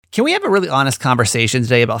Can we have a really honest conversation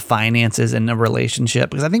today about finances in a relationship?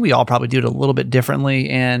 Because I think we all probably do it a little bit differently.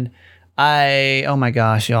 And oh my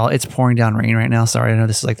gosh, y'all, it's pouring down rain right now. Sorry, I know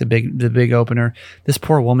this is like the big opener. This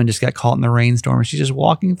poor woman just got caught in the rainstorm and she's just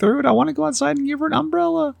walking through it. I want to go outside and give her an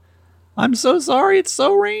umbrella. I'm so sorry. It's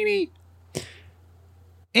so rainy.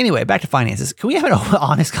 Anyway, back to finances. Can we have an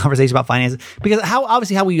honest conversation about finances? Because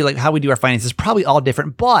how we do our finances is probably all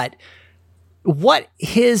different, but what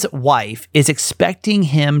his wife is expecting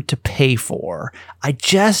him to pay for, I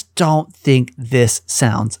just don't think this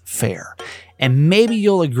sounds fair. And maybe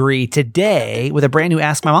you'll agree today with a brand new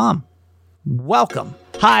Ask My Mom. Welcome.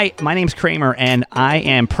 Hi, my name's Kramer, and I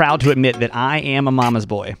am proud to admit that I am a mama's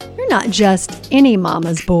boy. You're not just any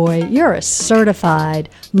mama's boy, you're a certified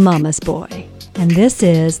mama's boy. And this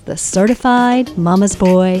is the Certified Mama's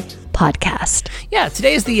Boy podcast. Yeah,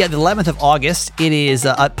 today is the 11th of August. It is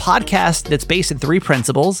a podcast that's based in 3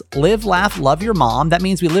 principles: live, laugh, love your mom. That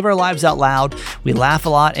means we live our lives out loud, we laugh a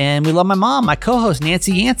lot, and we love my mom, my co-host,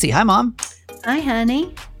 Nancy Yancey. Hi, Mom. Hi,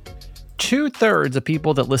 honey. 2/3 of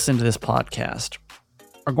people that listen to this podcast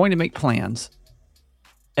are going to make plans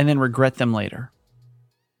and then regret them later.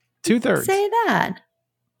 2/3. Say that.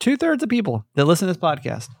 2/3 of people that listen to this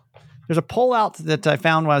podcast. There's a poll out that I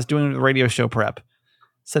found when I was doing the radio show prep.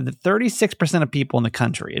 Said that 36% of people in the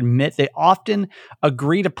country admit they often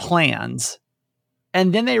agree to plans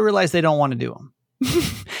and then they realize they don't want to do them.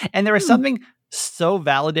 And there was something so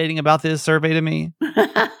validating about this survey to me.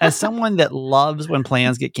 As someone that loves when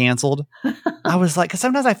plans get canceled, I was like, because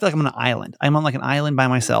sometimes I feel like I'm on an island. I'm on like an island by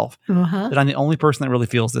myself. That I'm the only person that really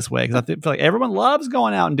feels this way. Because I feel like everyone loves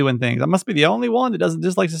going out and doing things. I must be the only one that doesn't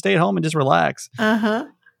just like to stay at home and just relax.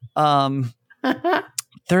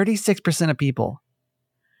 36% of people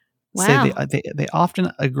say they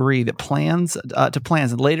often agree that plans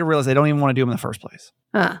and later realize they don't even want to do them in the first place.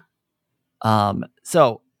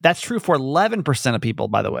 So that's true for 11% of people,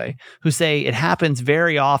 by the way, who say it happens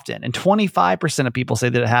very often. And 25% of people say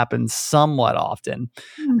that it happens somewhat often.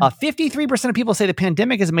 53% of people say the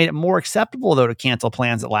pandemic has made it more acceptable, though, to cancel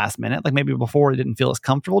plans at last minute. Like maybe before they didn't feel as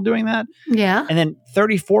comfortable doing that. Yeah. And then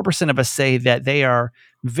 34% of us say that they are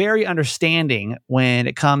very understanding when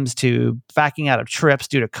it comes to backing out of trips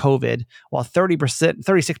due to COVID, while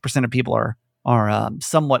 36% of people are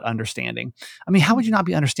somewhat understanding. I mean, how would you not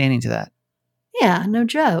be understanding to that? Yeah, no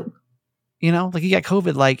joke. You know, like you got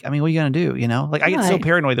COVID, like, I mean, what are you going to do? You know, like I get so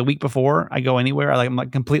paranoid the week before I go anywhere. I'm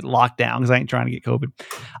like complete lockdown because I ain't trying to get COVID.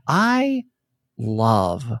 I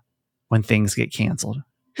love when things get canceled.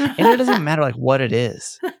 And it doesn't matter like what it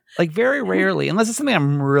is. Like very rarely, unless it's something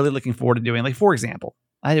I'm really looking forward to doing. Like, for example,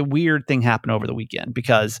 I had a weird thing happen over the weekend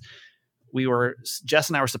because Jess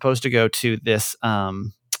and I were supposed to go to this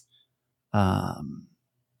 30th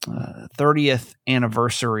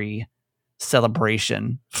anniversary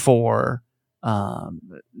celebration for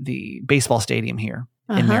the baseball stadium here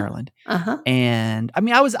in Maryland. And I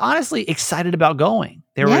mean, I was honestly excited about going.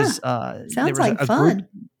 There was a fun group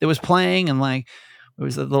that was playing, and like it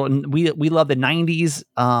was a little, we love the 90s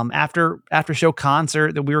after show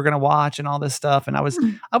concert that we were going to watch and all this stuff. And I was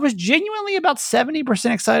genuinely about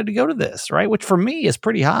 70% excited to go to this, right? Which for me is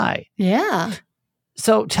pretty high. Yeah.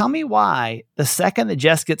 So tell me why the second that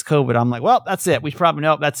Jess gets COVID, I'm like, well, that's it. We should probably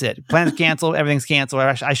know that's it. Plans canceled. Everything's canceled.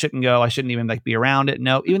 I shouldn't go. I shouldn't even like be around it.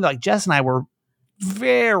 No, even though like Jess and I were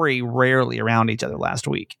very rarely around each other last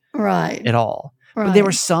week. Right. At all. Right. But there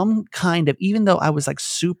was some kind of, even though I was like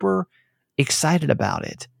super excited about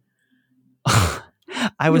it,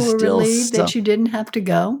 I was still relieved that you didn't have to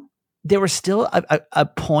go. There was still a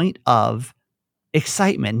point of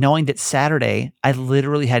excitement knowing that Saturday I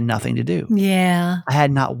literally had nothing to do. Yeah. I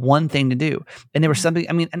had not one thing to do. And there was something,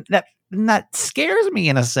 I mean, and that scares me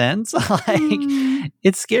in a sense.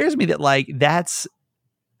 It scares me that like that's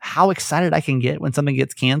how excited I can get when something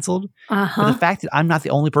gets canceled. But the fact that I'm not the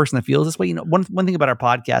only person that feels this way, you know, one thing about our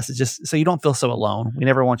podcast is just so you don't feel so alone. We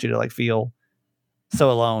never want you to like feel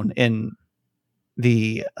so alone in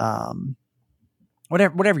the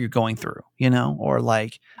whatever you're going through, you know, or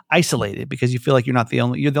like isolated because you feel like you're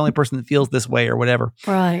the only person that feels this way or whatever.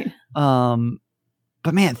 Right.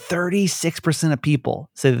 But man, 36% of people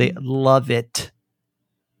say they love it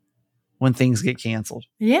when things get canceled.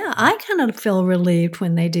 Yeah, I kind of feel relieved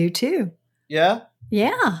when they do too. Yeah?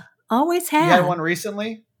 Yeah, always have. You had one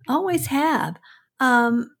recently? Always have.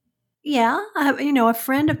 Yeah, a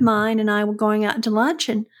friend of mine and I were going out to lunch,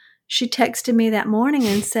 and she texted me that morning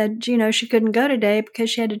and said, she couldn't go today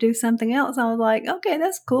because she had to do something else. I was like, okay,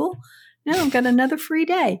 that's cool. Now I've got another free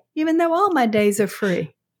day, even though all my days are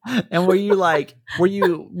free. And were you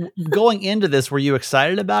going into this, were you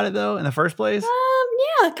excited about it though in the first place?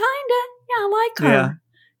 Yeah, kind of. Yeah, I like her.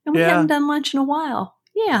 And we Yeah. hadn't done lunch in a while.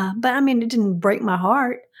 Yeah, but I mean, it didn't break my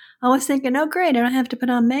heart. I was thinking, oh, great, I don't have to put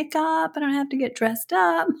on makeup. I don't have to get dressed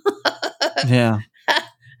up. Yeah.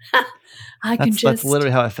 I can That's just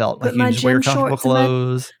literally how I felt. put Like, you my just wear gym comfortable shorts and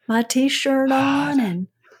my clothes. T-shirt on and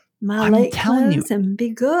my I'm late telling you. clothes and be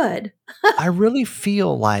good. I really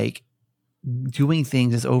feel like doing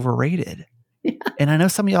things is overrated. Yeah. And I know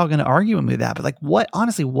some of y'all are going to argue with me that, but like,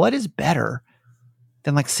 honestly, what is better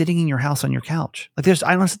than like sitting in your house on your couch? Like,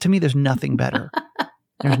 to me, there's nothing better.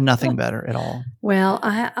 There's nothing better at all. Well,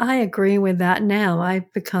 I agree with that now.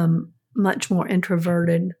 I've become much more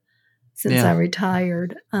introverted since Yeah. I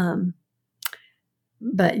retired.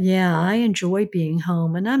 But yeah, I enjoy being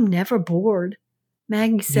home and I'm never bored.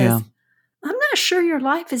 Maggie says, Yeah. I'm not sure your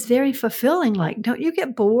life is very fulfilling. Like, don't you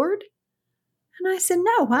get bored? And I said,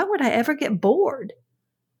 no, why would I ever get bored?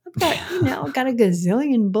 I've got, I've got a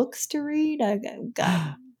gazillion books to read. I've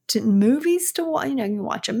got movies to watch. You can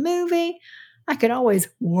watch a movie. I could always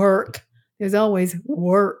work. There's always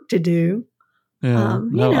work to do. Yeah.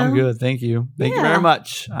 I'm good. Thank you. Thank you very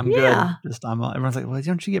much. I'm Yeah. good. Everyone's like, well,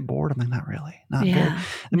 don't you get bored? I'm like, not really. Not good. Yeah.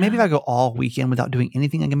 And maybe if I go all weekend without doing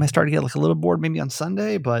anything, I might start to get like a little bored maybe on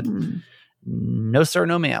Sunday, but no, sir,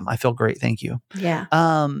 no, ma'am. I feel great. Thank you. Yeah.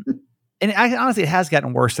 And honestly, it has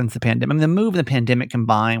gotten worse since the pandemic. I mean, the move and the pandemic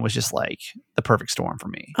combined was just like the perfect storm for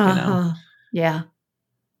me. Yeah.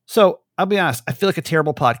 So I'll be honest. I feel like a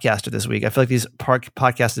terrible podcaster this week. I feel like these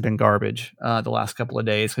podcasts have been garbage the last couple of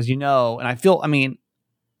days because and I feel. I mean,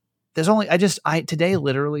 there's only today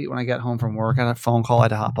literally when I got home from work, I had a phone call I had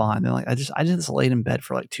to hop on. And like I just laid in bed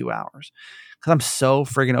for like 2 hours because I'm so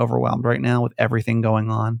friggin' overwhelmed right now with everything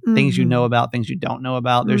going on. Things you know about, things you don't know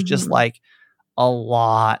about. There's just like a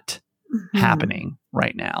lot happening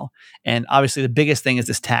right now. And obviously the biggest thing is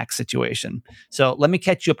this tax situation. So let me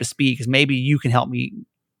catch you up to speed because maybe you can help me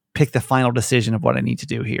pick the final decision of what I need to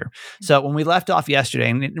do here. So when we left off yesterday,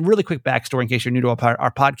 and a really quick backstory in case you're new to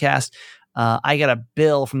our podcast, I got a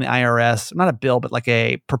bill from the IRS, not a bill, but like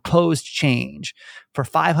a proposed change for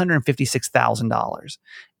 $556,000.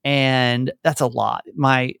 And that's a lot.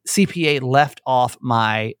 My CPA left off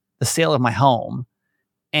the sale of my home,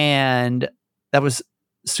 and that was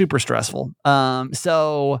super stressful.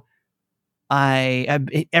 So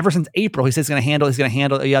I ever since April, he says he's going to handle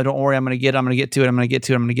it. Yeah, don't worry. I'm going to get to it. And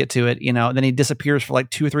then he disappears for like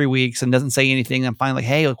 2 or 3 weeks and doesn't say anything. I'm finally like,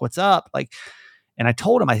 hey, look, what's up? Like, and I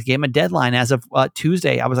told him, I gave him a deadline as of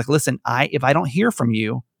Tuesday. I was like, listen, if I don't hear from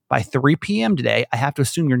you by 3 p.m. today, I have to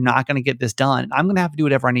assume you're not going to get this done. I'm going to have to do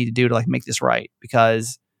whatever I need to do to like make this right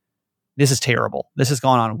because this is terrible. This has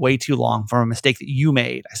gone on way too long for a mistake that you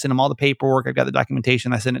made. I sent him all the paperwork. I've got the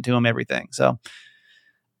documentation. I sent it to him, everything. So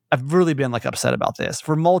I've really been like upset about this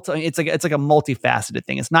it's like a multifaceted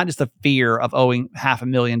thing. It's not just the fear of owing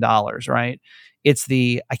 $500,000, right? It's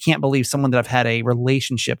I can't believe someone that I've had a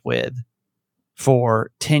relationship with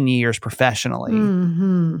for 10 years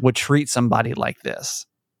professionally would treat somebody like this.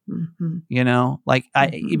 Like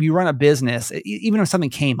if you run a business, even if something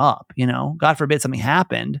came up, God forbid something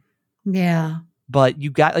happened. Yeah. But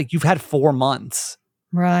you've had 4 months.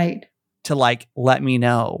 Right. To like, let me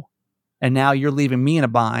know. And now you're leaving me in a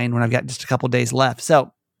bind when I've got just a couple of days left.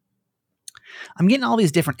 So I'm getting all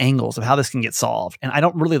these different angles of how this can get solved. And I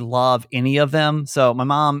don't really love any of them. So my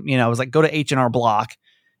mom, was like, go to H&R Block.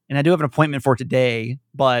 And I do have an appointment for today,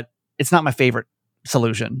 but it's not my favorite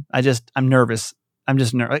solution. I'm nervous. I'm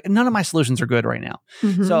just nervous. Like, none of my solutions are good right now.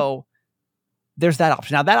 So there's that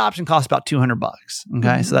option. Now that option costs about $200.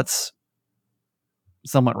 Okay. So that's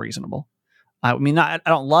somewhat reasonable. I mean, I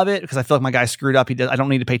don't love it because I feel like my guy screwed up. I don't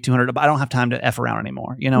need to pay $200, but I don't have time to F around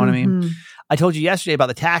anymore. You know what I mean? I told you yesterday about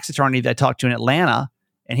the tax attorney that I talked to in Atlanta,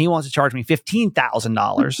 and he wants to charge me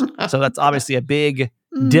 $15,000. So that's obviously a big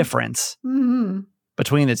difference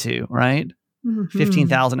between the two, right?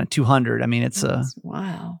 15,000 and 200. I mean, it's a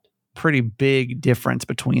pretty big difference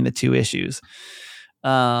between the two issues.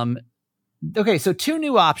 Okay. So 2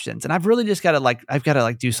 new options, and I've really just got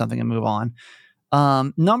to do something and move on.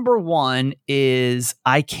 Number one is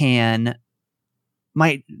my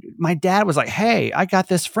dad was like, hey, I got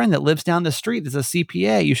this friend that lives down the street that's a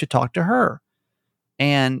CPA. You should talk to her.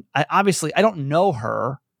 And I don't know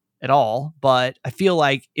her at all, but I feel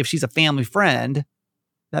like if she's a family friend,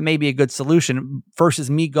 that may be a good solution versus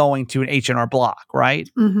me going to an H&R Block, right?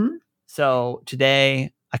 So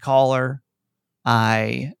today I call her,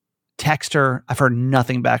 I text her. I've heard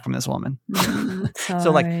nothing back from this woman.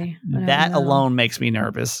 So like that alone makes me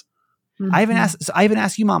nervous. I even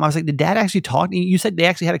asked you, Mom. I was like, did Dad actually talk? You said they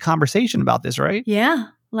actually had a conversation about this, right? Yeah,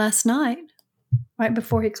 last night, right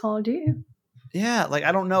before he called you. Yeah, like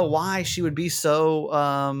I don't know why she would be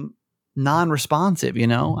so non-responsive, you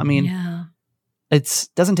know? I mean, yeah. it's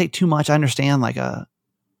doesn't take too much. I understand I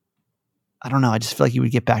don't know. I just feel like you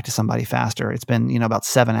would get back to somebody faster. It's been, about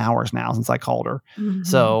 7 hours now since I called her. Mhm.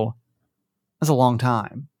 So that's a long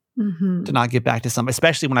time Mhm. to not get back to somebody,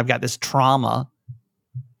 especially when I've got this trauma,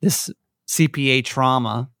 this CPA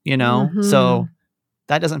trauma, Mhm. So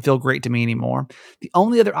that doesn't feel great to me anymore. The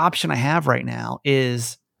only other option I have right now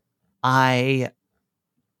is I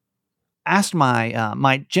asked my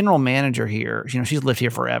my general manager here, she's lived here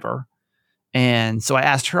forever. And so I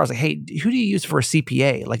asked her, I was like, hey, who do you use for a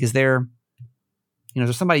CPA? Like, is there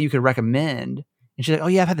somebody you could recommend? And she's like, oh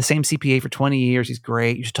yeah, I've had the same CPA for 20 years. He's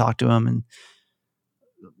great. You should talk to him. And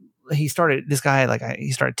he started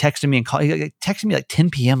texting me and he texted me like 10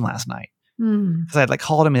 p.m. last night. Because I had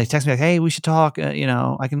called him and he texted me like, hey, we should talk.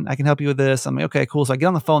 I can help you with this. I'm like, okay, cool. So I get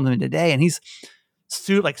on the phone with him today and he's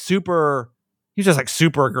super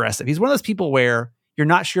aggressive. He's one of those people where you're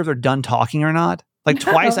not sure if they're done talking or not. Like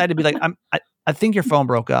twice I had to be like, I think your phone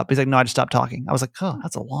broke up. He's like, no, I just stopped talking. I was like, oh,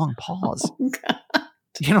 that's a long pause. Oh, God.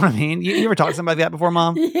 You know what I mean? You ever talked to somebody like that before,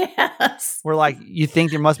 Mom? Yes. Where you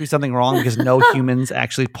think there must be something wrong because no humans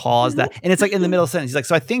actually pause that. And it's in the middle of the sentence. He's like,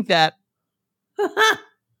 so I think that.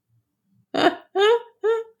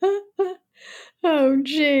 Oh,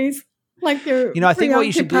 geez. Like you're. I think what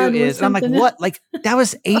you should do is, and I'm like, what? That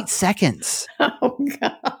was 8 seconds. Oh,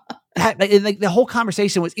 God. The whole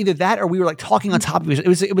conversation was either that or we were talking on top of it.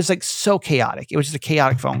 It was so chaotic. It was just a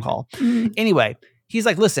chaotic phone call. Anyway, he's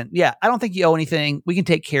like, listen, yeah, I don't think you owe anything. We can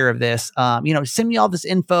take care of this. Send me all this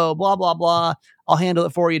info, blah, blah, blah. I'll handle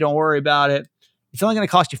it for you. Don't worry about it. It's only going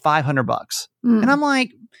to cost you $500. And I'm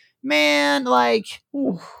like, man,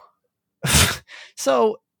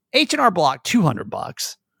 so H&R Block,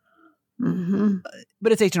 $200. Mm-hmm.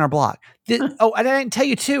 But it's H&R Block. And I didn't tell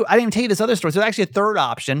you too. I didn't even tell you this other story. So there's actually a third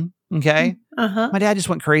option. Okay. Uh-huh. My dad just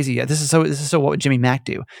went crazy. This is so what would Jimmy Mack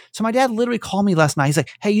do? So my dad literally called me last night. He's like,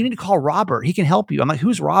 hey, you need to call Robert. He can help you. I'm like,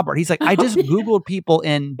 who's Robert? He's like, I just Googled people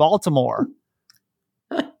in Baltimore.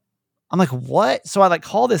 I'm like, what? So I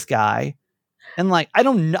call this guy and I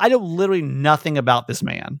don't literally nothing about this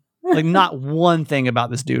man. Not one thing about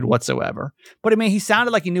this dude whatsoever. But I mean, he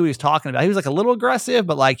sounded like he knew what he was talking about. He was a little aggressive,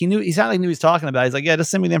 but he sounded like he knew what he was talking about. He's like, yeah,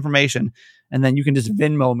 just send me the information and then you can just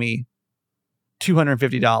Venmo me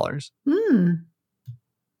 $250.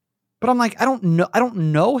 But I'm like, I don't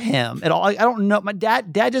know him at all. I don't know. My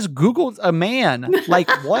dad just Googled a man.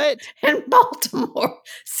 What? In Baltimore.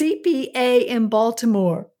 CPA in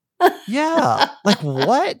Baltimore. Yeah.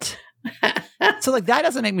 What? So that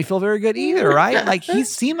doesn't make me feel very good either, right? He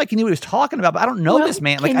seemed like he knew what he was talking about, but I don't know this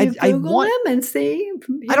man. Can you Google him and see?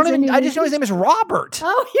 I just know his name is Robert.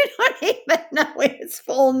 Oh, you don't even know his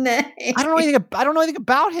full name. I don't know anything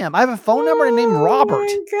about him. I have a phone number and named Robert,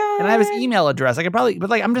 and I have his email address. I could probably,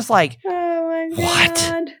 but I'm just like, oh my God.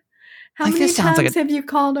 What? How many times have you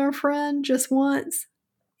called our friend? Just once?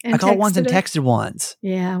 I called once and texted once.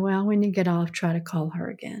 Yeah, well, when you get off, try to call her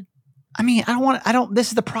again. I mean, this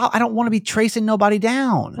is the problem. I don't want to be tracing nobody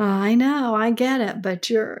down. I know, I get it, but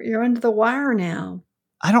you're under the wire now.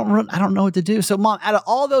 I don't know what to do. So, Mom, out of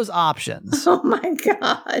all those options, oh my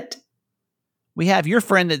God, we have your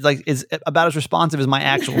friend that is about as responsive as my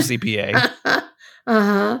actual CPA.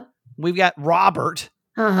 Uh-huh. We've got Robert.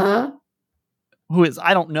 Uh-huh. Who is,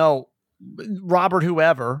 I don't know, Robert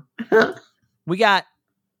whoever. We got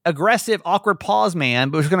aggressive, awkward pause man,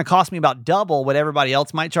 but it's going to cost me about double what everybody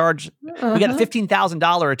else might charge. We got a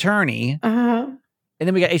 $15,000 attorney. And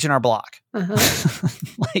then we got H&R Block.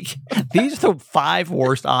 These are the 5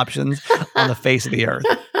 worst options on the face of the earth.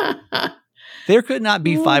 There could not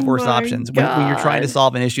be 5 worse options when you're trying to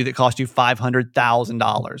solve an issue that cost you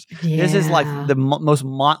 $500,000. Yeah. This is the most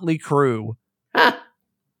motley crew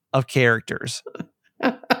of characters.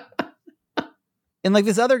 And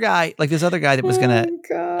this other guy that was gonna,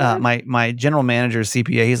 my general manager's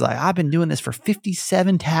CPA, he's like, I've been doing this for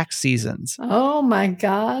 57 tax seasons. Oh my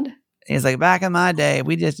God. And he's like, back in my day,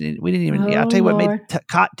 we didn't even. I'll tell you what made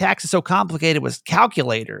taxes so complicated was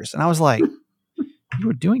calculators. And I was like, you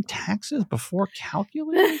were doing taxes before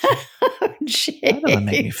calculators? Oh, that doesn't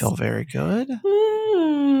make me feel very good.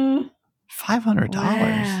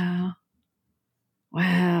 $500.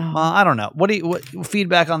 Wow. I don't know. What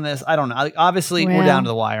feedback on this? I don't know. Obviously, we're down to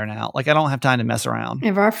the wire now. I don't have time to mess around.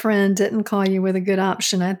 If our friend didn't call you with a good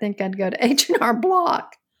option, I think I'd go to H&R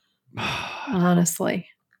Block. Honestly,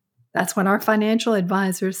 that's what our financial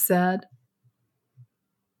advisors said.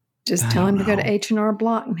 Just tell him to go to H&R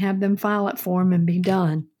Block and have them file it for him and be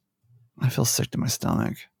done. I feel sick to my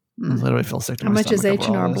stomach. I literally feel sick to my stomach. How much is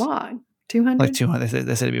H&R Block? $200? $200.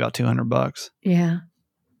 They said it'd be about $200. Yeah.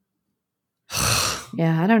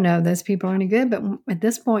 Yeah, I don't know if those people are any good, but at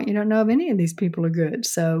this point, you don't know if any of these people are good.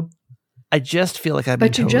 So, I just feel like I've been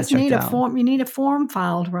but you totally just need a checked out. form. You need a form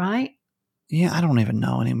filed, right? Yeah, I don't even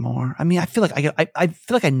know anymore. I mean, I feel like I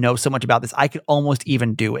feel like I know so much about this. I could almost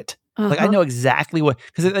even do it. Like I Uh-huh. know exactly what,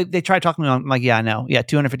 because they try talking to me. I'm like, yeah, I know. Yeah,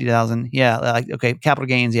 250,000. Yeah, like okay, capital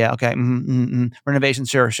gains. Yeah, okay. Renovations.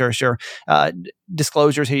 Sure.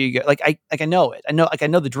 Disclosures. Here you go. Like I know it. I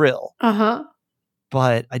know the drill, Uh-huh.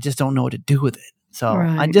 but I just don't know what to do with it. So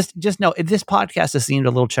I Right. just know if this podcast has seemed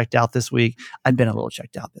a little checked out this week. I've been a little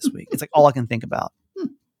checked out this week. It's like all I can think about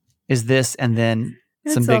is this, and then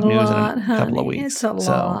some It's big a news lot, in a couple of honey. weeks. It's a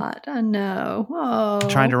So lot. I know. Oh,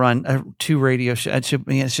 trying to run 2 radio shows.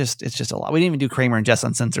 It's just a lot. We didn't even do Kramer and Jess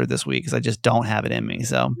Uncensored this week because I just don't have it in me.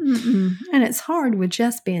 So Mm-mm. And it's hard with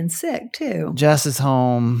Jess being sick too. Jess is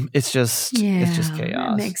home. It's just chaos.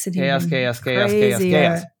 That makes it chaos. even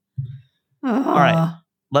crazier. Oh. All right.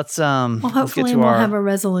 Let's Well, let's get hopefully to we'll our. have a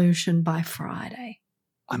resolution by Friday.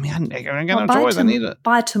 I mean, I got Well, no choice. I need it.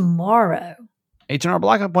 by tomorrow. H&R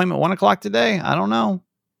Block appointment 1:00 today. I don't know.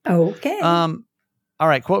 Okay. All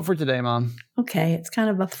right. Quote for today, Mom. Okay, it's kind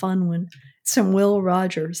of a fun one. It's from Will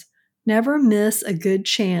Rogers. Never miss a good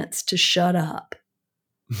chance to shut up.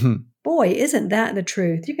 Boy, isn't that the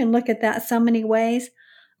truth? You can look at that so many ways,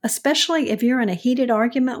 especially if you're in a heated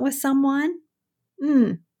argument with someone.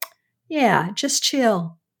 Yeah, just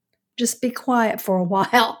chill. Just be quiet for a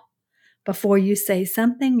while before you say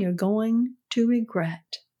something you're going to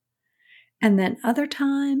regret. And then other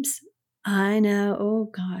times, I know, oh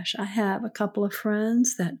gosh, I have a couple of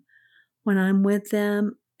friends that when I'm with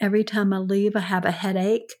them, every time I leave, I have a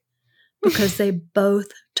headache because they both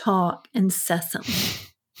talk incessantly.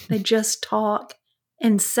 They just talk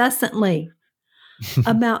incessantly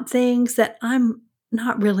about things that I'm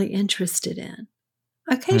not really interested in.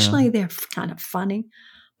 Occasionally they're kind of funny,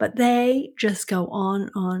 but they just go on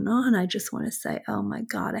and on and on. I just want to say, oh my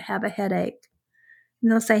God, I have a headache.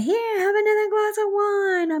 And they'll say, here, have another glass of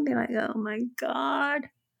wine. I'll be like, oh my God.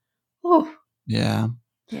 Oh. Yeah.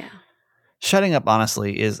 Yeah. Shutting up,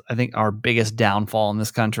 honestly, is, I think, our biggest downfall in this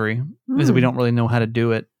country is that we don't really know how to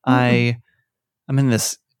do it. I'm in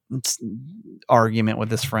this argument with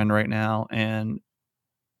this friend right now, and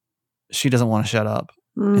she doesn't want to shut up,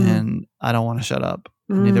 and I don't want to shut up.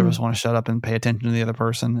 And neither of us want to shut up and pay attention to the other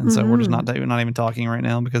person, and so we're just not even talking right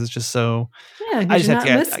now because it's just so. Yeah, because you're not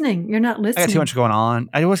listening. You're not listening. I got too much going on.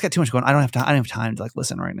 I always got too much going on. I don't have time to like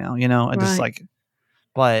listen right now. You know, I just like,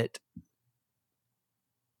 but.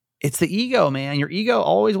 It's the ego, man. Your ego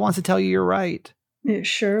always wants to tell you you're right. It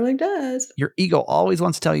surely does. Your ego always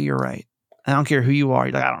wants to tell you you're right. I don't care who you are.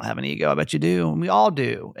 You're like, I don't have an ego. I bet you do. And we all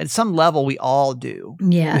do. At some level, we all do.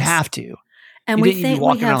 Yes. You have to. And you we think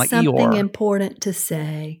we have like something Eeyore. important to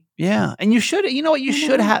say. Yeah. And you should, you know what? You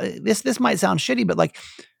should have, this might sound shitty, but like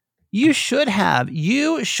you should have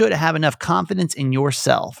enough confidence in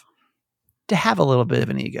yourself to have a little bit of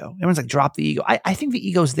an ego. Everyone's like, drop the ego. I think the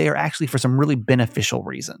ego's there actually for some really beneficial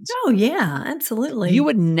reasons. Oh, yeah, absolutely. You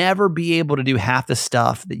would never be able to do half the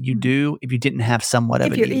stuff that you do if you didn't have somewhat of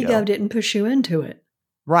an ego. If your ego didn't push you into it.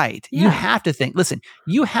 Right. Yeah. You have to think, listen,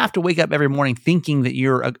 you have to wake up every morning thinking that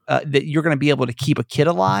you're going to be able to keep a kid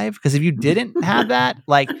alive. Because if you didn't have that,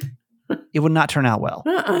 like, it would not turn out well.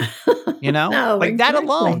 You know? No, like that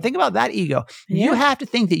alone. Think about that ego. Yeah. You have to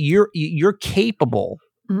think that you're capable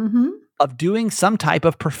of doing some type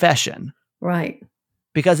of profession. Right.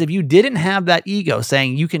 Because if you didn't have that ego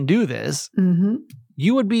saying you can do this,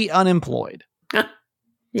 you would be unemployed.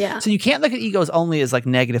 Yeah. So you can't look at egos only as like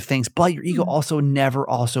negative things, but your ego also never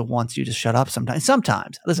also wants you to shut up sometimes.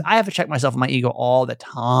 Listen, I have to check myself and my ego all the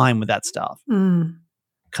time with that stuff.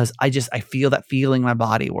 Because I feel that feeling in my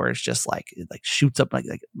body where it's just like, it like shoots up like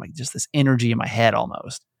just this energy in my head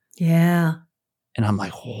almost. Yeah. And I'm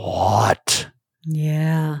like, what?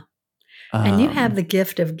 Yeah. And you have the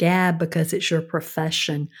gift of gab because it's your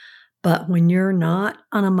profession. But when you're not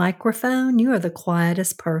on a microphone, you are the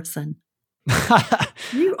quietest person.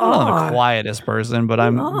 You are. I'm not the quietest person, but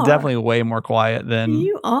I'm definitely way more quiet than.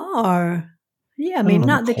 You are. Yeah, I mean,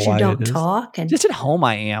 not that you don't talk. And just at home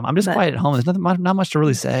I am. I'm just quiet at home. There's not much to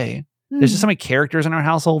really say. There's just so many characters in our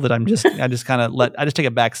household that I just kind of I just take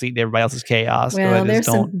a back seat to everybody else's chaos. Well, there's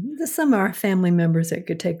some of our family members that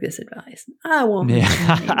could take this advice. I won't.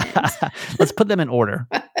 Yeah. Let's put them in order.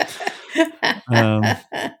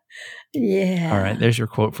 Yeah. All right. There's your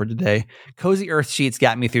quote for today. Cozy Earth sheets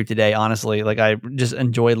got me through today. Honestly, like I just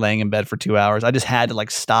enjoyed laying in bed for 2 hours. I just had to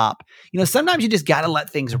like stop. You know, sometimes you just got to let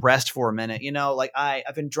things rest for a minute. You know, like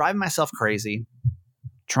I've been driving myself crazy,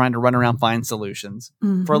 trying to run around, find solutions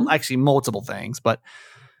for actually multiple things. But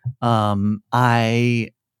I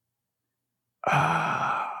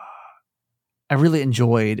I really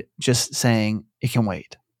enjoyed just saying it can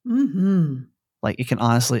wait. Mm-hmm. Like it can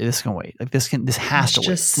honestly, this can wait. Like this has to wait.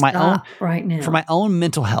 Just For my own, stop right now. for my own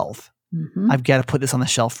mental health, Mm-hmm. I've got to put this on the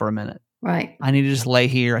shelf for a minute. Right. I need to just lay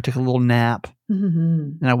here. I took a little nap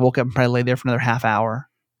Mm-hmm. and I woke up and probably lay there for another half hour,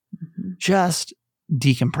 Mm-hmm. just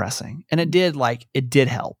decompressing. And it did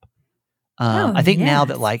help. I think now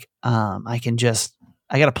that yes.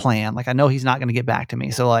 I got a plan. Like I know he's not going to get back to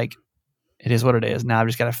me. So like it is what it is. Now I've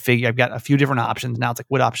just got to figure, I've got a few different options. Now it's like,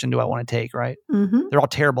 what option do I want to take? Right. Mm-hmm. They're all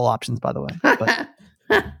terrible options, by the way, but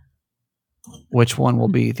which one will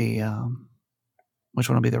be the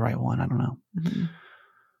right one? I don't know.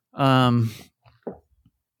 Mm-hmm.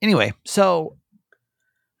 Anyway, so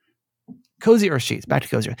Cozy Earth sheets, back to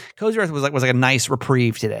Cozy Earth. Cozy Earth was like a nice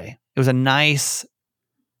reprieve today. It was a nice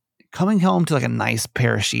coming home to like a nice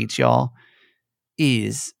pair of sheets, y'all,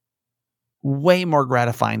 is way more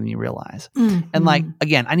gratifying than you realize. Mm-hmm. And like,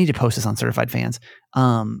 again, I need to post this on Certified Fans.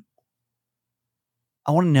 I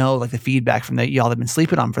want to know like the feedback from y'all that have been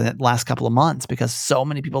sleeping on for the last couple of months, because so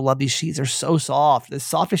many people love these sheets. They're so soft. The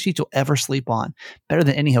softest sheets you'll ever sleep on. Better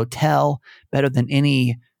than any hotel, better than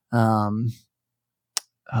any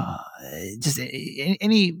just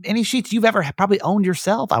any sheets you've ever probably owned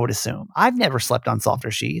yourself, I would assume. I've never slept on softer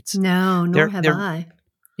sheets. No, nor have I.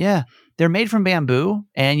 Yeah. They're made from bamboo,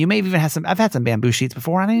 and you may have even had I've had some bamboo sheets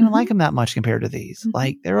before. I didn't even like them that much compared to these. Mm-hmm.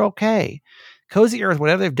 Like they're okay. Cozy Earth,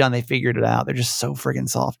 whatever they've done, they figured it out. They're just so friggin'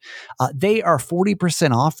 soft. They are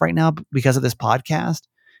 40% off right now because of this podcast.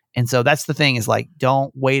 And so that's the thing is like,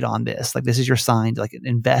 don't wait on this. Like this is your sign to like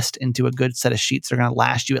invest into a good set of sheets. They're going to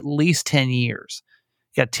last you at least 10 years.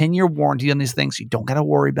 You got a 10-year warranty on these things. So you don't got to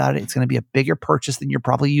worry about it. It's going to be a bigger purchase than you're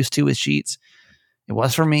probably used to with sheets. It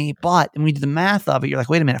was for me. But when we do the math of it, you're like,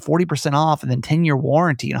 wait a minute, 40% off and then 10-year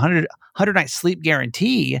warranty and 100 night sleep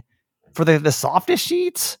guarantee for the softest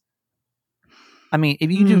sheets. I mean,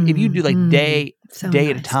 if you do like day at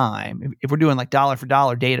a time, if we're doing like dollar for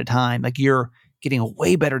dollar, day at a time, like you're getting a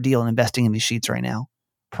way better deal in investing in these sheets right now.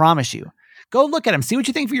 Promise you. Go look at them. See what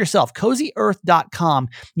you think for yourself. CozyEarth.com.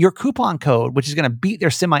 Your coupon code, which is going to beat their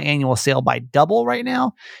semi-annual sale by double right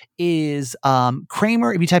now, is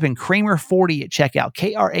Kramer. If you type in Kramer 40 at checkout,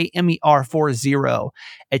 Kramer 40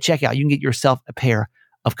 at checkout, you can get yourself a pair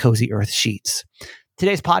of Cozy Earth sheets.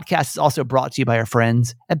 Today's podcast is also brought to you by our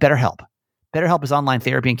friends at BetterHelp. BetterHelp is online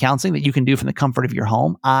therapy and counseling that you can do from the comfort of your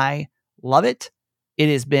home. I love it. It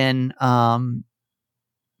has been,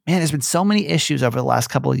 there's been so many issues over the last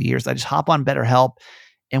couple of years. I just hop on BetterHelp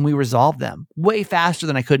and we resolve them way faster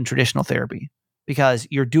than I could in traditional therapy, because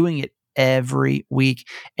you're doing it every week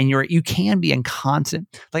and you can be in constant.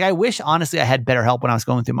 Like I wish, honestly, I had BetterHelp when I was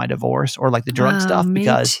going through my divorce or like the drug stuff,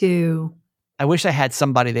 because me too. I wish I had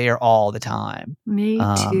somebody there all the time. Me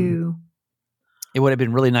too. It would have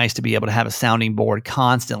been really nice to be able to have a sounding board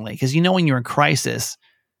constantly, because when you're in crisis,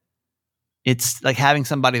 it's like having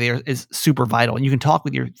somebody there is super vital. And you can talk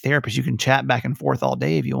with your therapist. You can chat back and forth all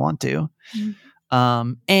day if you want to.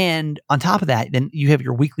 Mm-hmm. And on top of that, then you have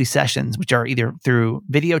your weekly sessions, which are either through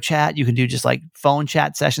video chat. You can do just like phone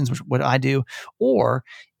chat sessions, which what I do. Or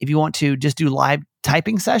if you want to just do live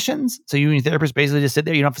typing sessions. So you and your therapist basically just sit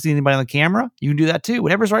there. You don't have to see anybody on the camera. You can do that too.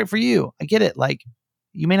 Whatever's right for you. I get it. Like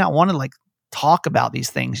you may not want to like talk about these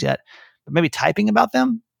things yet, but maybe typing about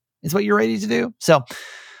them is what you're ready to do. So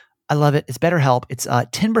I love it. It's BetterHelp. It's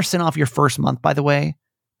 10% off your first month, by the way,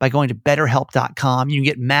 by going to BetterHelp.com. You can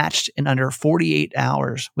get matched in under 48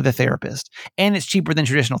 hours with a therapist, and it's cheaper than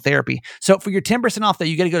traditional therapy. So for your 10% off, though,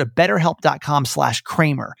 you got to go to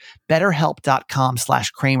BetterHelp.com/Kramer.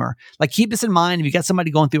 BetterHelp.com/Kramer. Like keep this in mind if you got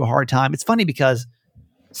somebody going through a hard time. It's funny because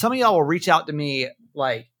some of y'all will reach out to me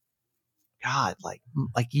like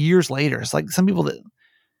years later. It's like some people that,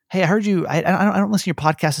 hey, I heard you. I don't listen to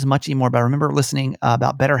your podcast as much anymore, but I remember listening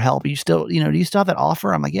about BetterHelp. You still, do you still have that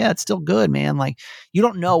offer? I'm like, yeah, it's still good, man. Like you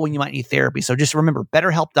don't know when you might need therapy. So just remember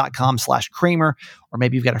BetterHelp.com/Kramer, or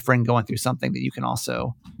maybe you've got a friend going through something that you can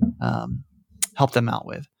also help them out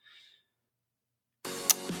with.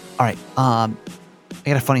 All right. I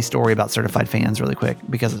got a funny story about Certified Fans really quick,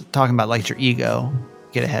 because talking about like your ego,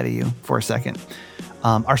 get ahead of you for a second.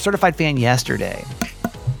 Our certified fan yesterday,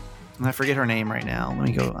 and I forget her name right now. Let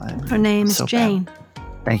me go. Her name's Jane.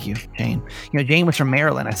 Thank you, Jane. Jane was from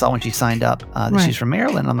Maryland. I saw when she signed up that she's from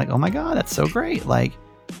Maryland. I'm like, oh my God, that's so great. Like,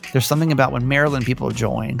 there's something about when Maryland people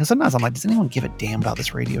join, because sometimes I'm like, does anyone give a damn about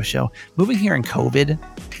this radio show? Moving here in COVID,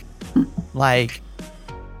 like,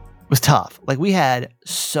 was tough. Like, we had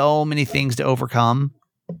so many things to overcome.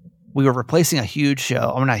 We were replacing a huge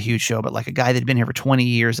show. Not a huge show, but like a guy that had been here for 20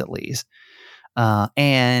 years at least.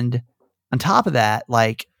 And on top of that,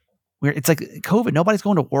 like, where it's like COVID, nobody's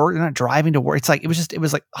going to work. They're not driving to work. It's like, it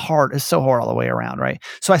was like hard. It's so hard all the way around. Right.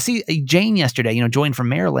 So I see Jane yesterday, joined from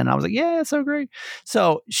Maryland. I was like, yeah, it's so great.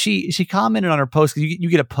 So she commented on her post, because you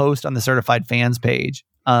get a post on the certified fans page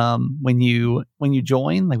when you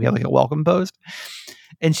join, like we have like a welcome post.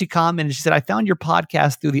 And she commented, she said, I found your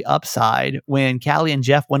podcast through the Upside when Callie and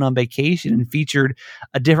Jeff went on vacation and featured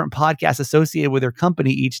a different podcast associated with their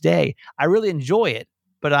company each day. I really enjoy it,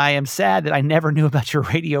 but I am sad that I never knew about your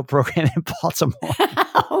radio program in Baltimore.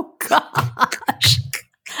 Oh, gosh.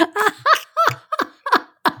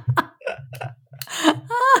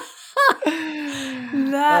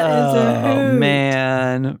 That is a hoot. Oh,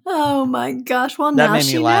 man. Oh, my gosh. Well, That now made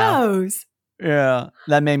me she laugh. knows. Yeah,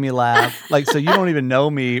 that made me laugh. Like, so you don't even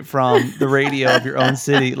know me from the radio of your own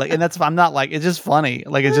city. Like, and I'm not like, it's just funny.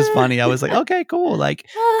 Like, it's just funny. I was like, okay, cool. Like,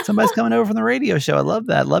 somebody's coming over from the radio show. I love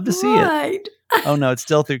that. Love to see it. Right. Oh, no, it's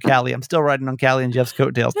still through Callie. I'm still riding on Callie and Jeff's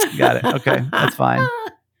coattails. Got it. Okay, that's fine.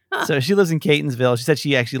 So she lives in Catonsville. She said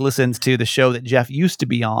she actually listens to the show that Jeff used to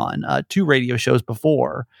be on, 2 radio shows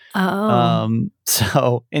before. Oh.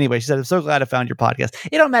 So anyway, she said, I'm so glad I found your podcast.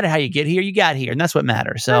 It don't matter how you get here. You got here, and that's what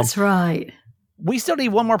matters. So That's right. we still need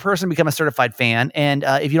one more person to become a certified fan. And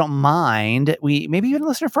if you don't mind, maybe you've been a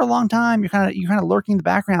listener for a long time. You're kind of lurking in the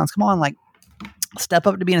backgrounds. Come on, like, step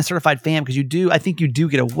up to being a certified fan, because I think you do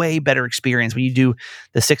get a way better experience when you do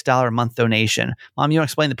the $6 a month donation. Mom, you want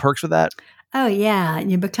to explain the perks with that? Oh, yeah.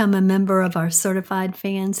 You become a member of our Certified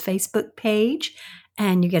Fans Facebook page,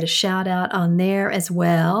 and you get a shout out on there as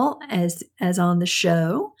well as on the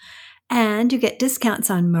show. And you get discounts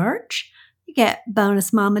on merch. You get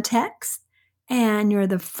bonus mama texts. And you're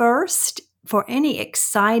the first for any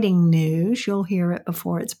exciting news. You'll hear it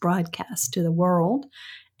before it's broadcast to the world.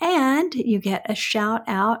 And you get a shout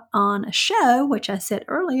out on a show, which I said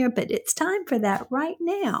earlier, but it's time for that right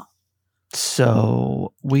now.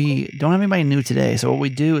 So we don't have anybody new today. So what we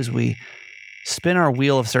do is we spin our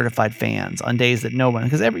wheel of certified fans on days that no one,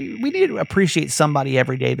 because we need to appreciate somebody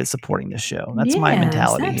every day that's supporting this show. That's my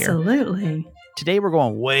mentality here. Absolutely. Today we're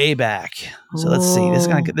going way back. So let's see.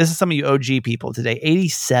 This is some of you OG people today.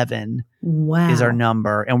 87 is our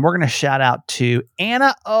number. And we're going to shout out to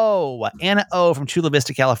Anna O. Anna O from Chula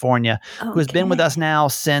Vista, California, who has been with us now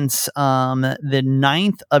since the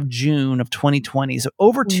 9th of June of 2020. So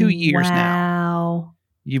over 2 years now.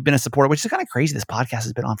 You've been a supporter, which is kind of crazy. This podcast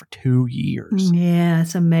has been on for 2 years. Yeah,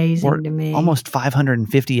 it's amazing to me. Almost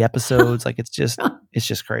 550 episodes. Like, it's just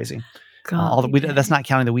crazy. That's not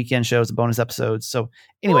counting the weekend shows, the bonus episodes. So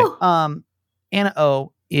anyway, Anna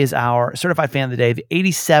O is our certified fan of the day, the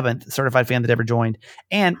 87th certified fan that ever joined.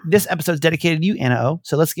 And this episode is dedicated to you, Anna O.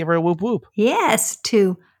 So let's give her a whoop whoop. Yes,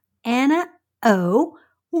 to Anna O.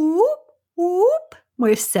 Whoop whoop.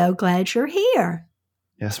 We're so glad you're here.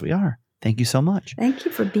 Yes, we are. Thank you so much. Thank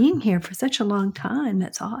you for being here for such a long time.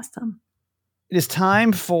 That's awesome. It is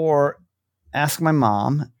time for Ask My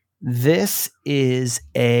Mom. This is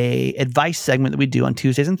a advice segment that we do on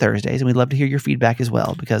Tuesdays and Thursdays, and we'd love to hear your feedback as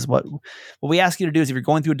well, because what we ask you to do is, if you're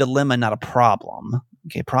going through a dilemma, not a problem,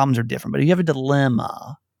 okay, problems are different, but if you have a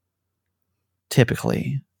dilemma,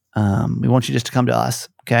 typically, we want you just to come to us,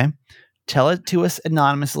 okay? Tell it to us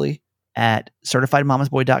anonymously at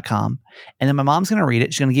certifiedmamasboy.com, and then my mom's going to read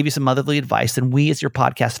it. She's going to give you some motherly advice, and we as your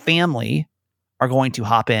podcast family are going to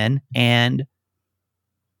hop in and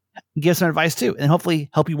give some advice too, and hopefully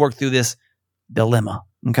help you work through this dilemma.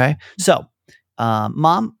 Okay. So,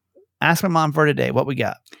 Mom, ask my mom for today. What we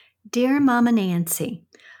got? Dear Mama Nancy,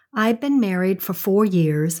 I've been married for 4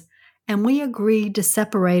 years, and we agreed to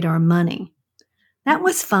separate our money. That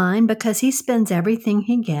was fine because he spends everything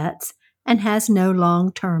he gets and has no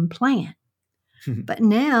long-term plan. But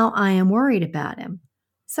now I am worried about him.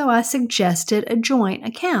 So I suggested a joint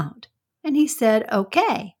account, and he said,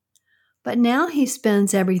 okay. But now he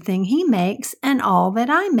spends everything he makes and all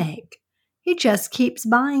that I make. He just keeps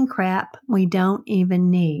buying crap we don't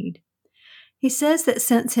even need. He says that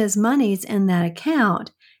since his money's in that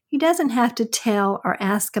account, he doesn't have to tell or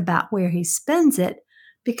ask about where he spends it,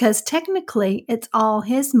 because technically it's all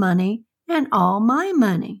his money and all my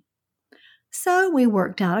money. So we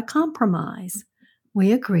worked out a compromise.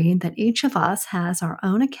 We agreed that each of us has our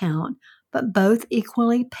own account, but both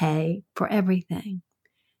equally pay for everything.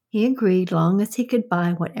 He agreed long as he could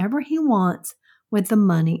buy whatever he wants with the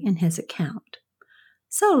money in his account.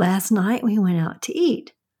 So last night we went out to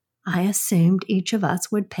eat. I assumed each of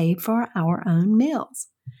us would pay for our own meals.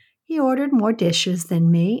 He ordered more dishes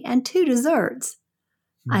than me and 2 desserts.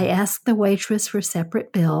 I asked the waitress for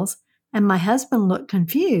separate bills, and my husband looked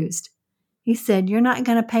confused. He said, "You're not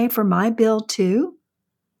going to pay for my bill too?"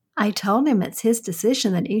 I told him it's his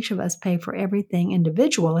decision that each of us pay for everything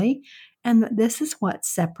individually and that this is what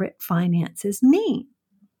separate finances mean.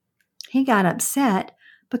 He got upset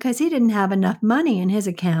because he didn't have enough money in his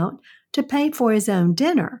account to pay for his own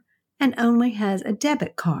dinner and only has a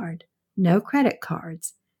debit card, no credit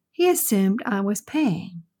cards. He assumed I was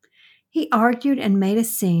paying. He argued and made a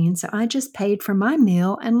scene, so I just paid for my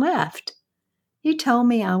meal and left. He told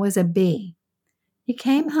me I was a B. He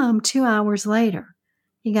came home 2 hours later.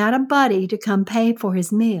 He got a buddy to come pay for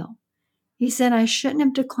his meal. He said I shouldn't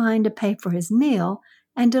have declined to pay for his meal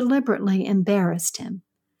and deliberately embarrassed him.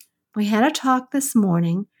 We had a talk this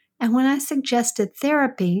morning, and when I suggested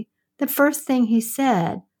therapy, the first thing he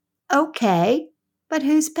said, "Okay, but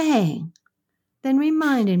who's paying?" Then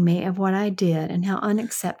reminded me of what I did and how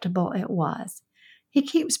unacceptable it was. He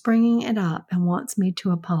keeps bringing it up and wants me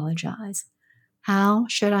to apologize. How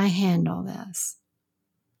should I handle this?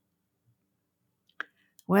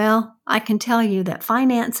 Well, I can tell you that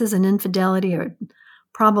finances and infidelity are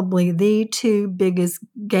probably the two biggest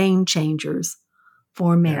game changers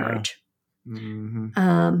for marriage. Yeah.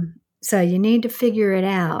 Mm-hmm. So you need to figure it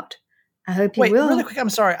out. I hope you will. Really quick, I'm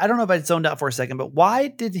sorry. I don't know if I zoned out for a second, but why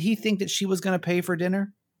did he think that she was going to pay for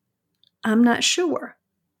dinner? I'm not sure.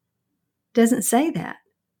 Doesn't say that.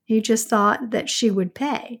 He just thought that she would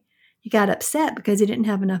pay. He got upset because he didn't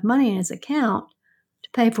have enough money in his account to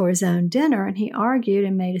pay for his own dinner, and he argued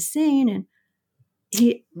and made a scene, and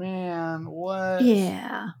Man, what?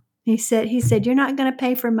 Yeah. He said, "You're not going to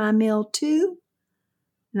pay for my meal too?"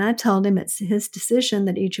 And I told him it's his decision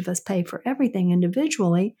that each of us pay for everything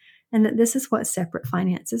individually and that this is what separate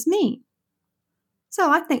finances mean. So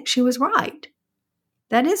I think she was right.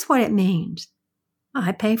 That is what it means.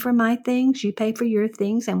 I pay for my things, you pay for your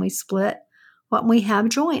things, and we split what we have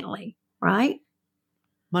jointly, right?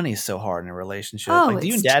 Money is so hard in a relationship. Oh, do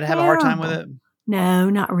you and it's Dad have a hard time with terrible. it? No,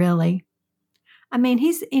 not really. I mean,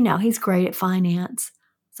 he's great at finance.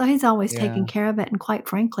 So he's always taken care of it. And quite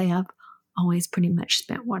frankly, I've always pretty much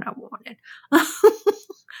spent what I wanted.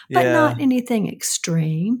 But not anything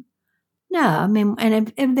extreme. No, I mean,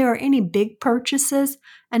 and if there are any big purchases,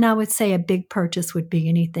 and I would say a big purchase would be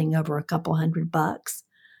anything over a couple $100,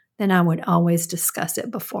 then I would always discuss it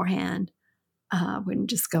beforehand. I wouldn't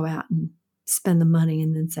just go out and spend the money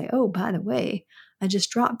and then say, "Oh, by the way, I just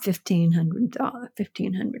dropped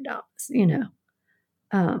 $1,500, you know."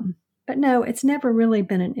 But no, it's never really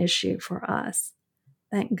been an issue for us.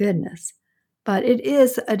 Thank goodness. But it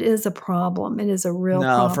is a problem. It is a real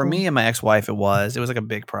problem. No, for me and my ex-wife, it was like a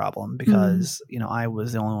big problem because, I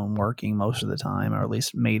was the only one working most of the time, or at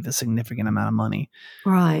least made the significant amount of money.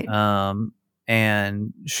 Right.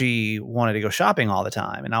 And she wanted to go shopping all the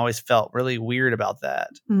time. And I always felt really weird about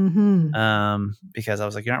that. Mm-hmm. Because I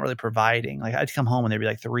was like, you're not really providing. Like, I'd come home and there'd be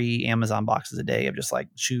like 3 Amazon boxes a day of just like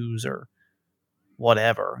shoes or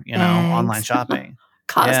whatever, online shopping.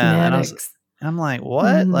 Cosmetics. And I'm like, what?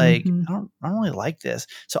 Mm-hmm. Like, I don't really like this.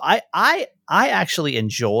 So I actually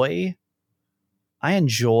enjoy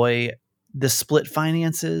the split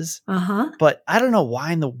finances. But I don't know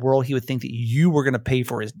why in the world he would think that you were going to pay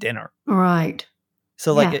for his dinner. Right.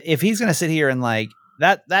 So like, if he's going to sit here and like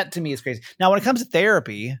that to me is crazy. Now, when it comes to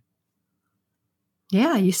therapy,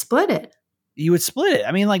 yeah, you split it. You would split it.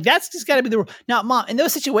 I mean, like, that's just got to be the rule. Now, Mom, in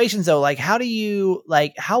those situations, though, like, how would you,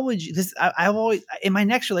 I've always, in my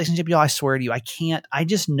next relationship, I swear to you, I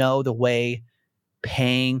just know the way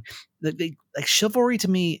paying, like, chivalry to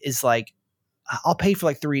me is like, I'll pay for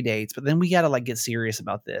like 3 dates, but then we got to like get serious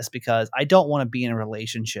about this because I don't want to be in a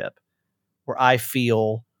relationship where I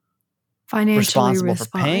feel financially responsible for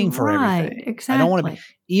paying for everything. Exactly. I don't want to be,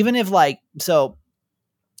 even if I,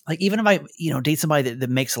 date somebody that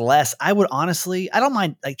makes less, I don't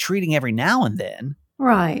mind like treating every now and then.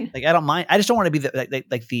 Right. Like, I don't mind. I just don't want to be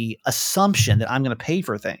the assumption that I'm going to pay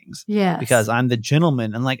for things. Yeah. Because I'm the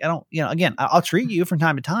gentleman. And like, I don't, again, I'll treat you from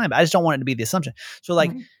time to time, but I just don't want it to be the assumption. So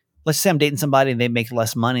like, let's say I'm dating somebody and they make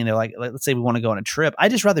less money and they're like, let's say we want to go on a trip. I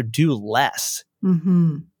just rather do less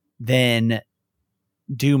than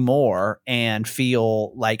do more and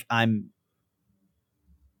feel like I'm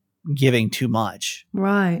giving too much.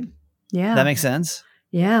 Right. Yeah. That makes sense?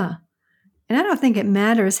 Yeah. And I don't think it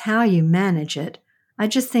matters how you manage it. I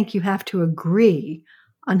just think you have to agree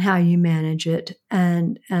on how you manage it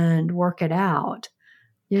and work it out.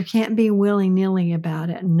 You can't be willy-nilly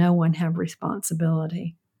about it and no one have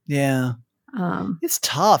responsibility. Yeah. It's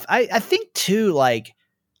tough. I think too, like,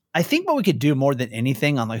 I think what we could do more than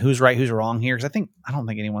anything on like who's right, who's wrong here, because I don't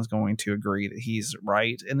think anyone's going to agree that he's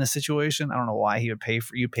right in this situation. I don't know why he would pay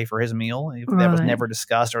for his meal if that was never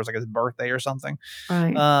discussed or it was like his birthday or something.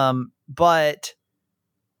 Right. But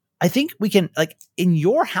I think we can, like, in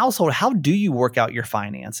your household, how do you work out your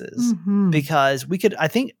finances? Because we could, I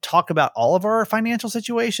think, talk about all of our financial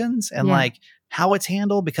situations and like how it's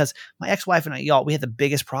handled, because my ex-wife and I, y'all, we had the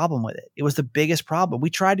biggest problem with it. It was the biggest problem.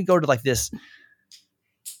 We tried to go to like this,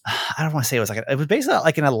 I don't want to say it was like, it was basically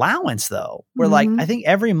like an allowance though, where like, I think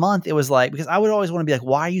every month it was like, because I would always want to be like,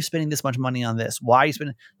 why are you spending this much money on this? Why are you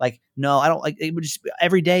spending, like, no, I don't, like, it would just,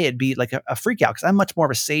 every day it'd be like a freak out, because I'm much more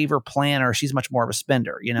of a saver, planner. She's much more of a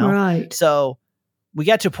spender, you know? Right. So we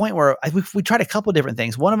got to a point where we tried a couple of different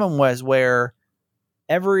things. One of them was where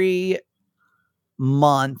every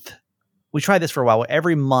month, we tried this for a while, where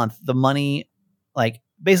every month the money, like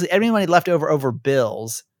basically every money left over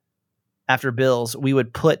bills, after bills, we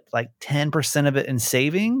would put like 10% of it in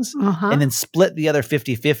savings and then split the other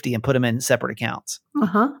 50-50 and put them in separate accounts.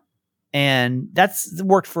 And that's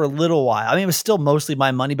worked for a little while. I mean, it was still mostly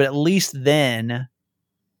my money, but at least then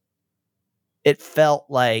it felt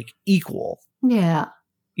like equal. Yeah.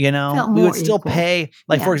 You know, we would still pay,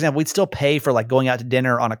 like, for example, we'd still pay for like going out to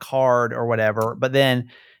dinner on a card or whatever. But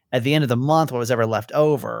then at the end of the month, what was ever left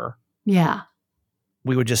over,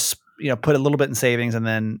 we would just, you know, put a little bit in savings and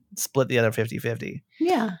then split the other 50-50.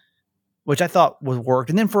 Yeah. Which I thought would work.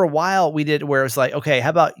 And then for a while we did where it was like, okay, how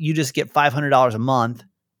about you just get $500 a month?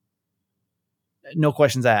 No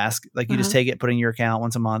questions asked. Like you just take it, put it in your account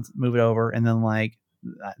once a month, move it over. And then like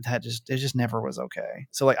it just never was okay.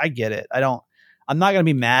 So like, I get it. I'm not going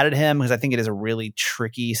to be mad at him because I think it is a really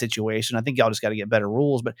tricky situation. I think y'all just got to get better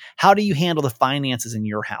rules. But how do you handle the finances in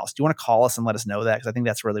your house? Do you want to call us and let us know that? Because I think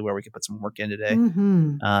that's really where we could put some work in today.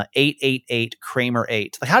 888 Kramer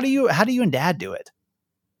 8. Like, how do you and Dad do it?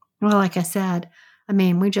 Well, like I said, I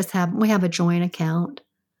mean, we have a joint account.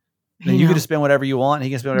 And you can just spend whatever you want. He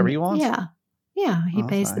can spend whatever he wants. Yeah. Yeah. He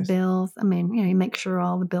pays the bills. I mean, you know, he makes sure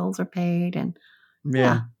all the bills are paid and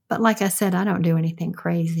But like I said, I don't do anything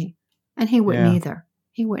crazy. And he wouldn't either.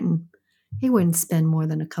 He wouldn't spend more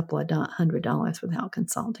than a couple of $100 without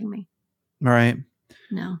consulting me. Right.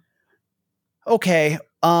 No. Okay.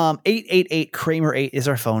 888 Kramer 8 is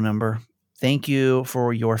our phone number. Thank you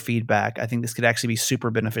for your feedback. I think this could actually be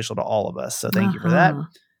super beneficial to all of us. So thank you for that.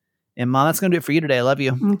 And Mom, that's going to do it for you today. I love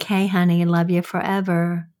you. Okay, honey. Love you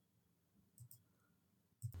forever.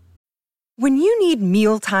 When you need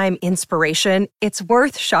mealtime inspiration, it's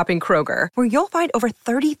worth shopping Kroger, where you'll find over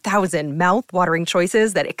 30,000 mouth-watering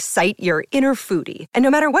choices that excite your inner foodie. And no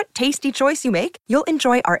matter what tasty choice you make, you'll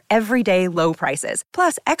enjoy our everyday low prices,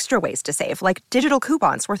 plus extra ways to save, like digital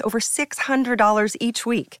coupons worth over $600 each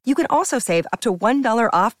week. You can also save up to $1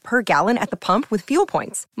 off per gallon at the pump with fuel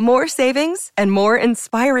points. More savings and more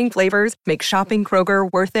inspiring flavors make shopping Kroger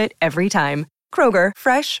worth it every time. Kroger,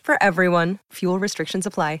 fresh for everyone. Fuel restrictions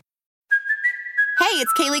apply. Hey,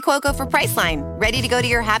 it's Kaylee Cuoco for Priceline. Ready to go to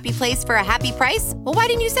your happy place for a happy price? Well, why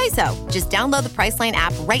didn't you say so? Just download the Priceline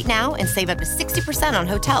app right now and save up to 60% on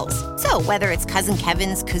hotels. So whether it's Cousin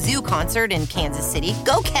Kevin's Kazoo Concert in Kansas City,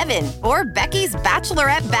 go Kevin, or Becky's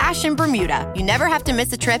Bachelorette Bash in Bermuda, you never have to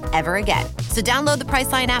miss a trip ever again. So download the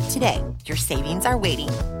Priceline app today. Your savings are waiting.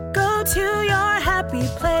 Go to your happy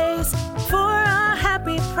place for a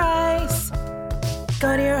happy price.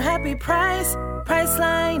 Go to your happy price,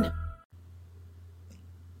 Priceline.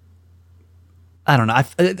 I don't know.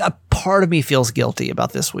 A part of me feels guilty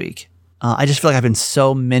about this week. I just feel like I've been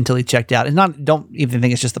so mentally checked out. And don't even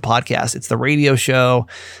think it's just the podcast. It's the radio show.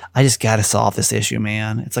 I just got to solve this issue,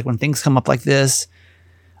 man. It's like when things come up like this,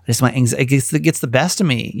 my anxiety gets the best of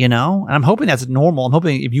me, you know? And I'm hoping that's normal. I'm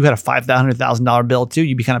hoping if you had a $500,000 bill too,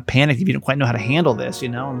 you'd be kind of panicked if you don't quite know how to handle this, you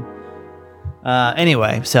know?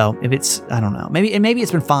 Anyway, so if it's, I don't know, maybe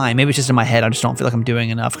it's been fine. Maybe it's just in my head. I just don't feel like I'm doing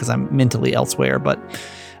enough because I'm mentally elsewhere, but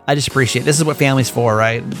I just appreciate it. This is what family's for,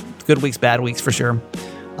 right? Good weeks, bad weeks for sure.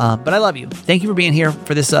 But I love you. Thank you for being here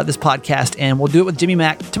for this podcast, and we'll do it with Jimmy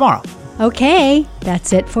Mack tomorrow. Okay,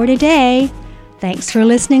 that's it for today. Thanks for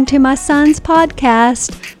listening to my son's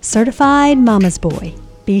podcast, Certified Mama's Boy.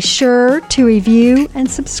 Be sure to review and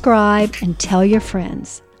subscribe and tell your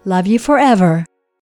friends. Love you forever.